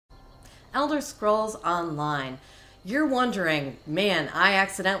Elder Scrolls Online. You're wondering, man, I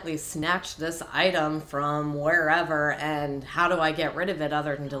accidentally snatched this item from wherever, and how do I get rid of it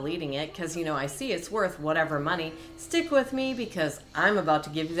other than deleting it? Because, you know, I see it's worth whatever money. Stick with me because I'm about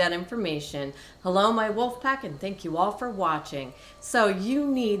to give you that information. Hello, my wolf pack, and thank you all for watching. So you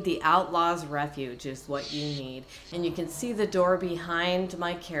need the Outlaws Refuge is what you need. And you can see the door behind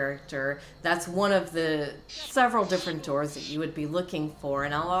my character. That's one of the several different doors that you would be looking for.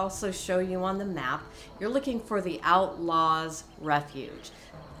 And I'll also show you on the map. You're looking for the Outlaws Refuge.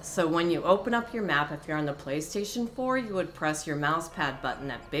 So when you open up your map, if you're on the PlayStation 4, you would press your mouse pad button,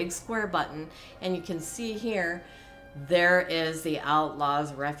 that big square button, and you can see here, there is the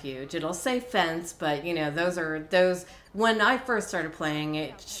Outlaws Refuge. It'll say fence, but you know, those, when I first started playing,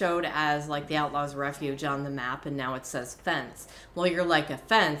 it showed as like the Outlaws Refuge on the map, and now it says fence. Well, you're like a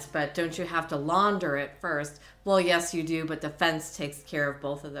fence, but don't you have to launder it first? Well, yes, you do, but the fence takes care of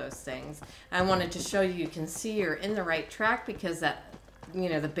both of those things. I wanted to show you, you can see you're in the right track because that, you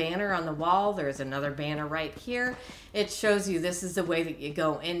know, the banner on the wall, there's another banner right here. It shows you this is the way that you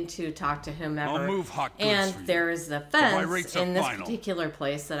go in to talk to whomever. I'll move hot goods and for you. there is the fence in this particular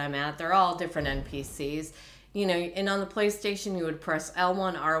place that I'm at. They're all different NPCs. You know, and on the PlayStation, you would press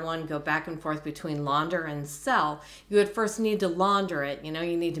L1, R1, go back and forth between launder and sell. You would first need to launder it. You know,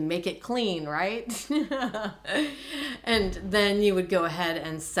 you need to make it clean, right? And then you would go ahead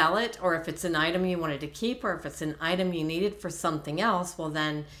and sell it. Or if it's an item you wanted to keep, or if it's an item you needed for something else, well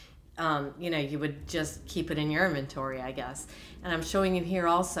then, you know, you would just keep it in your inventory, I guess. And I'm showing you here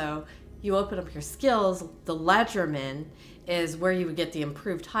also, you open up your skills, the Ledgerman is where you would get the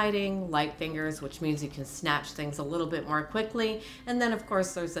improved hiding, light fingers, which means you can snatch things a little bit more quickly. And then of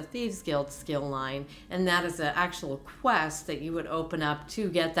course there's a Thieves Guild skill line, and that is an actual quest that you would open up to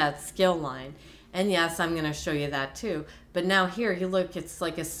get that skill line. And yes, I'm going to show you that too. But now here you look, it's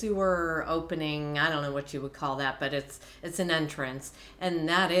like a sewer opening, I don't know what you would call that, but it's an entrance. And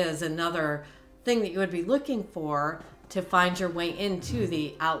that is another thing that you would be looking for to find your way into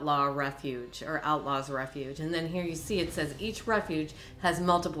the Outlaw Refuge or Outlaws Refuge. And then here you see it says each refuge has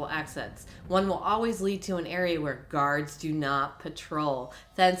multiple exits. One will always lead to an area where guards do not patrol.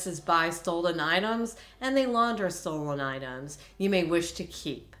 Fences buy stolen items and they launder stolen items you may wish to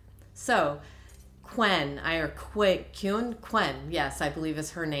keep. So Quen, yes, I believe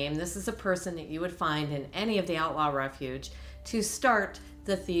is her name. This is a person that you would find in any of the Outlaw Refuge to start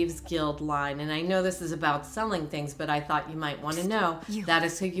the Thieves Guild line. And I know this is about selling things, but I thought you might want to know that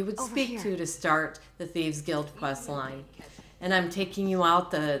is who you would speak to start the Thieves Guild quest line. And I'm taking you out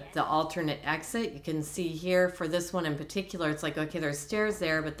the alternate exit. You can see here for this one in particular, it's like, okay, there's stairs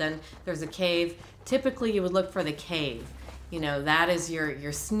there, but then there's a cave. Typically you would look for the cave. You know, that is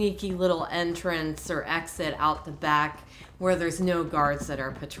your sneaky little entrance or exit out the back where there's no guards that are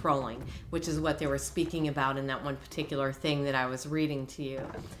patrolling, which is what they were speaking about in that one particular thing that I was reading to you.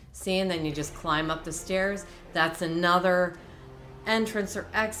 See, and then you just climb up the stairs. That's another entrance or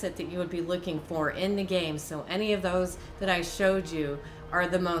exit that you would be looking for in the game. So any of those that I showed you are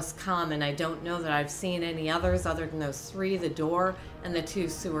the most common. I don't know that I've seen any others other than those three, the door and the two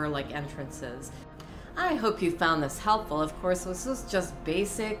sewer-like entrances. I hope you found this helpful. Of course, this was just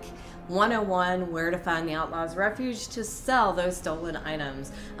basic 101 where to find the Outlaws Refuge to sell those stolen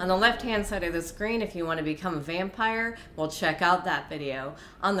items. On the left hand side of the screen, if you want to become a vampire, well, check out that video.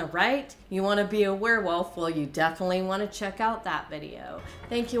 On the right, you want to be a werewolf, well, you definitely want to check out that video.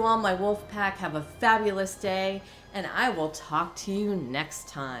 Thank you all, my wolf pack. Have a fabulous day, and I will talk to you next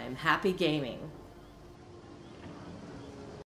time. Happy gaming.